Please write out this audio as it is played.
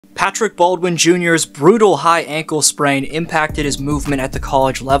Patrick Baldwin Jr.'s brutal high ankle sprain impacted his movement at the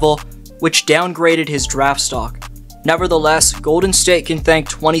college level, which downgraded his draft stock. Nevertheless, Golden State can thank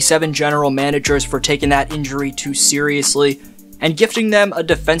 27 general managers for taking that injury too seriously and gifting them a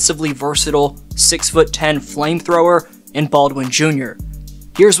defensively versatile 6'10" flamethrower in Baldwin Jr.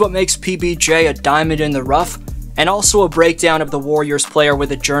 Here's what makes PBJ a diamond in the rough, and also a breakdown of the Warriors player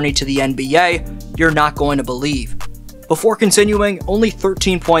with a journey to the NBA you're not going to believe. Before continuing, only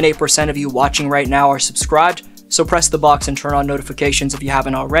 13.8% of you watching right now are subscribed, so press the box and turn on notifications if you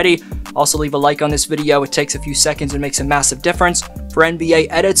haven't already. Also leave a like on this video, it takes a few seconds and makes a massive difference. For NBA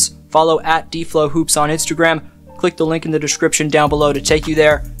edits, follow @dflowhoops on Instagram. Click the link in the description down below to take you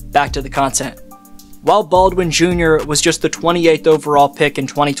there. Back to the content. While Baldwin Jr. was just the 28th overall pick in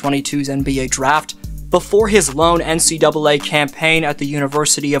 2022's NBA draft, before his lone NCAA campaign at the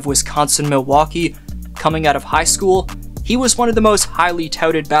University of Wisconsin-Milwaukee, coming out of high school, he was one of the most highly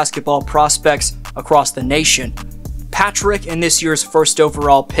touted basketball prospects across the nation. Patrick and this year's first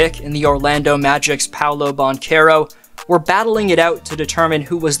overall pick in the Orlando Magic's Paolo Banchero were battling it out to determine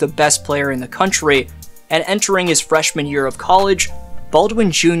who was the best player in the country, and entering his freshman year of college,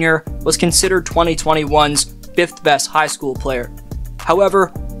 Baldwin Jr. was considered 2021's 5th best high school player.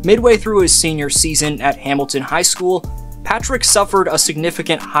 However, midway through his senior season at Hamilton High School, Patrick suffered a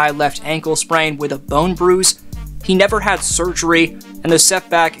significant high left ankle sprain with a bone bruise. He never had surgery, and the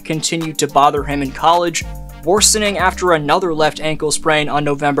setback continued to bother him in college, worsening after another left ankle sprain on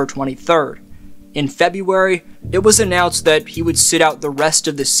November 23rd. In February, it was announced that he would sit out the rest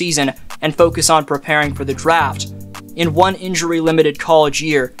of the season and focus on preparing for the draft. In one injury-limited college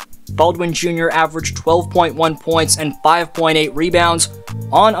year, Baldwin Jr. averaged 12.1 points and 5.8 rebounds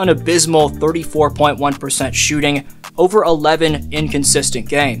on an abysmal 34.1% shooting over 11 inconsistent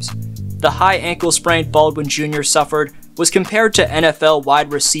games. The high ankle sprain Baldwin Jr. suffered was compared to NFL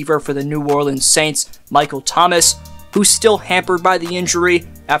wide receiver for the New Orleans Saints, Michael Thomas, who's still hampered by the injury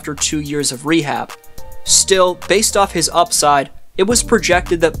after 2 years of rehab. Still, based off his upside, it was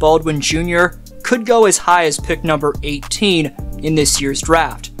projected that Baldwin Jr. could go as high as pick number 18 in this year's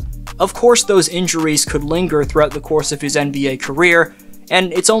draft. Of course, those injuries could linger throughout the course of his NBA career,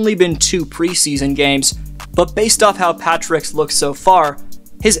 and it's only been 2 preseason games, but based off how Patrick's looked so far,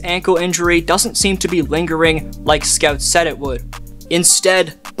 his ankle injury doesn't seem to be lingering like scouts said it would.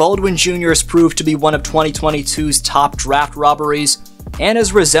 Instead, Baldwin Jr. has proved to be one of 2022's top draft robberies, and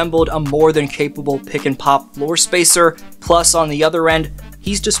has resembled a more than capable pick-and-pop floor spacer, plus on the other end,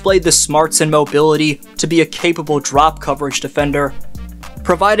 he's displayed the smarts and mobility to be a capable drop coverage defender,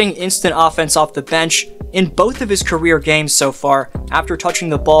 providing instant offense off the bench in both of his career games so far. After touching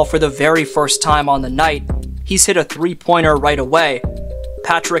the ball for the very first time on the night, he's hit a three-pointer right away.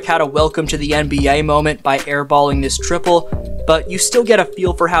 Patrick had a welcome to the NBA moment by airballing this triple, but you still get a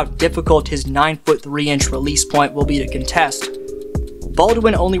feel for how difficult his 9'3" release point will be to contest.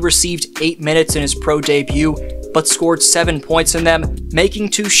 Baldwin only received 8 minutes in his pro debut, but scored 7 points in them, making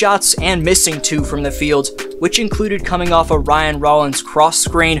 2 shots and missing 2 from the field, which included coming off a Ryan Rollins cross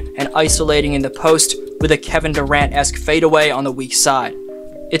screen and isolating in the post with a Kevin Durant-esque fadeaway on the weak side.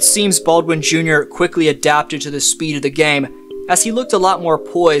 It seems Baldwin Jr. quickly adapted to the speed of the game, as he looked a lot more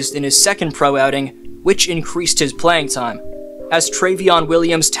poised in his second pro outing, which increased his playing time. As Travion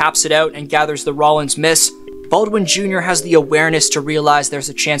Williams taps it out and gathers the Rollins miss, Baldwin Jr. has the awareness to realize there's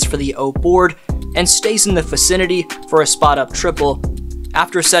a chance for the O board, and stays in the vicinity for a spot-up triple.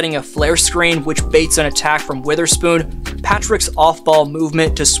 After setting a flare screen which baits an attack from Witherspoon, Patrick's off-ball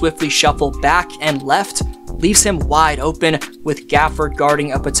movement to swiftly shuffle back and left leaves him wide open, with Gafford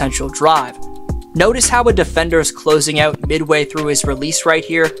guarding a potential drive. Notice how a defender's closing out midway through his release right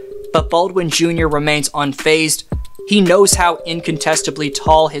here, but Baldwin Jr. remains unfazed. He knows how incontestably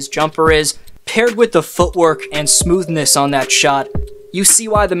tall his jumper is, paired with the footwork and smoothness on that shot. You see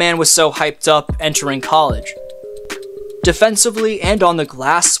why the man was so hyped up entering college. Defensively and on the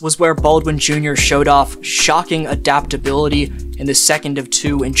glass was where Baldwin Jr. showed off shocking adaptability in the second of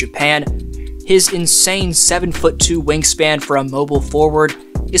 2 in Japan. His insane 7'2" wingspan for a mobile forward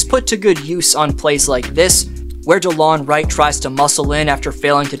is put to good use on plays like this, where DeLon Wright tries to muscle in after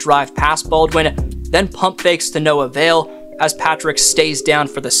failing to drive past Baldwin, then pump fakes to no avail as Patrick stays down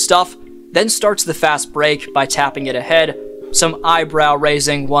for the stuff, then starts the fast break by tapping it ahead, some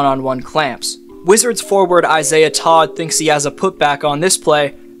eyebrow-raising one-on-one clamps. Wizards forward Isaiah Todd thinks he has a putback on this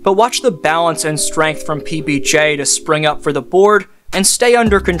play, but watch the balance and strength from PBJ to spring up for the board and stay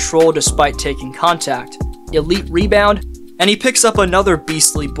under control despite taking contact. Elite rebound, and he picks up another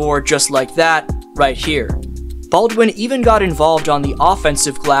beastly board just like that, right here. Baldwin even got involved on the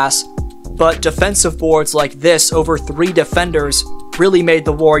offensive glass, but defensive boards like this over 3 defenders really made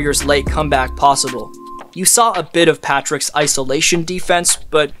the Warriors' late comeback possible. You saw a bit of Patrick's isolation defense,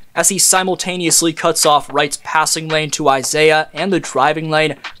 but as he simultaneously cuts off Wright's passing lane to Isaiah and the driving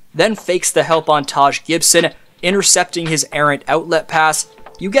lane, then fakes the help on Taj Gibson, intercepting his errant outlet pass,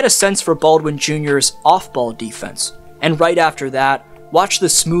 you get a sense for Baldwin Jr.'s off-ball defense. And right after that, watch the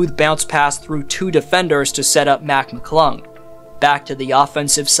smooth bounce pass through 2 defenders to set up Mac McClung. Back to the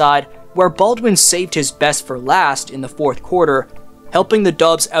offensive side, where Baldwin saved his best for last in the 4th quarter, helping the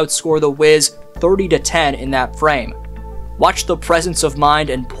Dubs outscore the Wiz 30-10 in that frame. Watch the presence of mind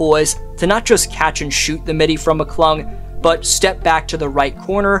and poise to not just catch and shoot the midi from McClung, but step back to the right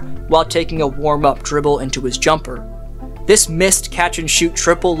corner while taking a warm-up dribble into his jumper. This missed catch-and-shoot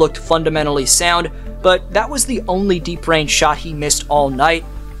triple looked fundamentally sound, but that was the only deep-range shot he missed all night.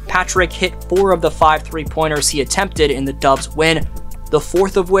 Patrick hit 4 of the 5 3-pointers he attempted in the Dubs' win, the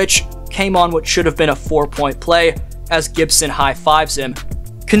 4th of which came on what should have been a 4-point play as Gibson high-fives him.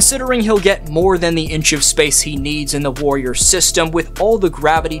 Considering he'll get more than the inch of space he needs in the Warriors system with all the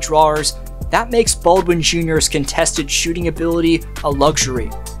gravity drawers, that makes Baldwin Jr.'s contested shooting ability a luxury.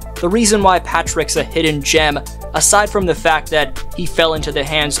 The reason why Patrick's a hidden gem, aside from the fact that he fell into the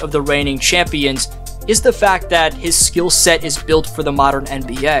hands of the reigning champions, is the fact that his skill set is built for the modern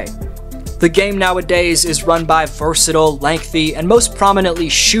NBA. The game nowadays is run by versatile, lengthy, and most prominently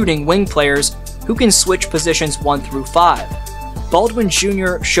shooting wing players who can switch positions 1 through 5. Baldwin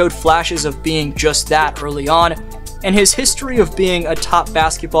Jr. showed flashes of being just that early on, and his history of being a top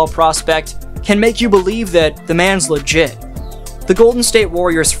basketball prospect can make you believe that the man's legit. The Golden State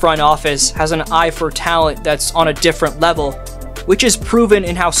Warriors front office has an eye for talent that's on a different level, which is proven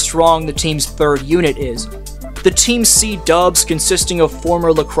in how strong the team's 3rd unit is. The Team C Dubs, consisting of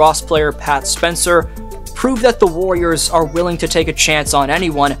former Lacrosse player Pat Spencer, prove that the Warriors are willing to take a chance on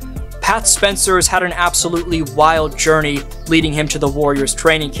anyone. Pat Spencer's had an absolutely wild journey leading him to the Warriors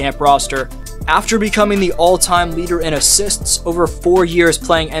training camp roster. After becoming the all-time leader in assists over 4 years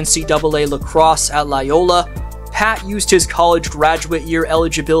playing NCAA lacrosse at Loyola, Pat used his college graduate year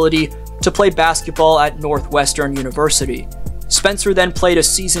eligibility to play basketball at Northwestern University. Spencer then played a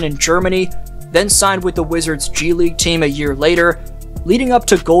season in Germany, then signed with the Wizards G League team a year later, leading up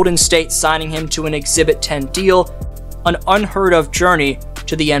to Golden State signing him to an Exhibit 10 deal, an unheard of journey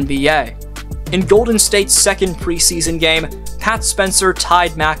to the NBA. In Golden State's 2nd preseason game, Pat Spencer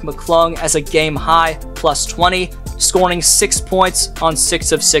tied Mac McClung as a game-high +20, scoring 6 points on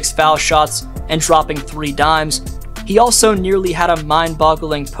 6 of 6 foul shots and dropping 3 dimes. He also nearly had a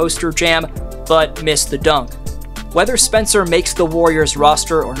mind-boggling poster jam, but missed the dunk. Whether Spencer makes the Warriors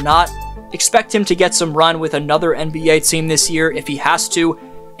roster or not, expect him to get some run with another NBA team this year if he has to,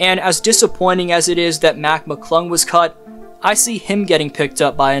 and as disappointing as it is that Mac McClung was cut, I see him getting picked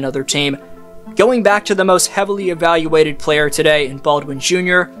up by another team. Going back to the most heavily evaluated player today in Baldwin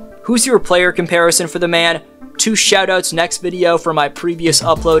Jr., who's your player comparison for the man? 2 shoutouts next video for my previous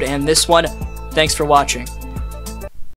upload and this one. Thanks for watching.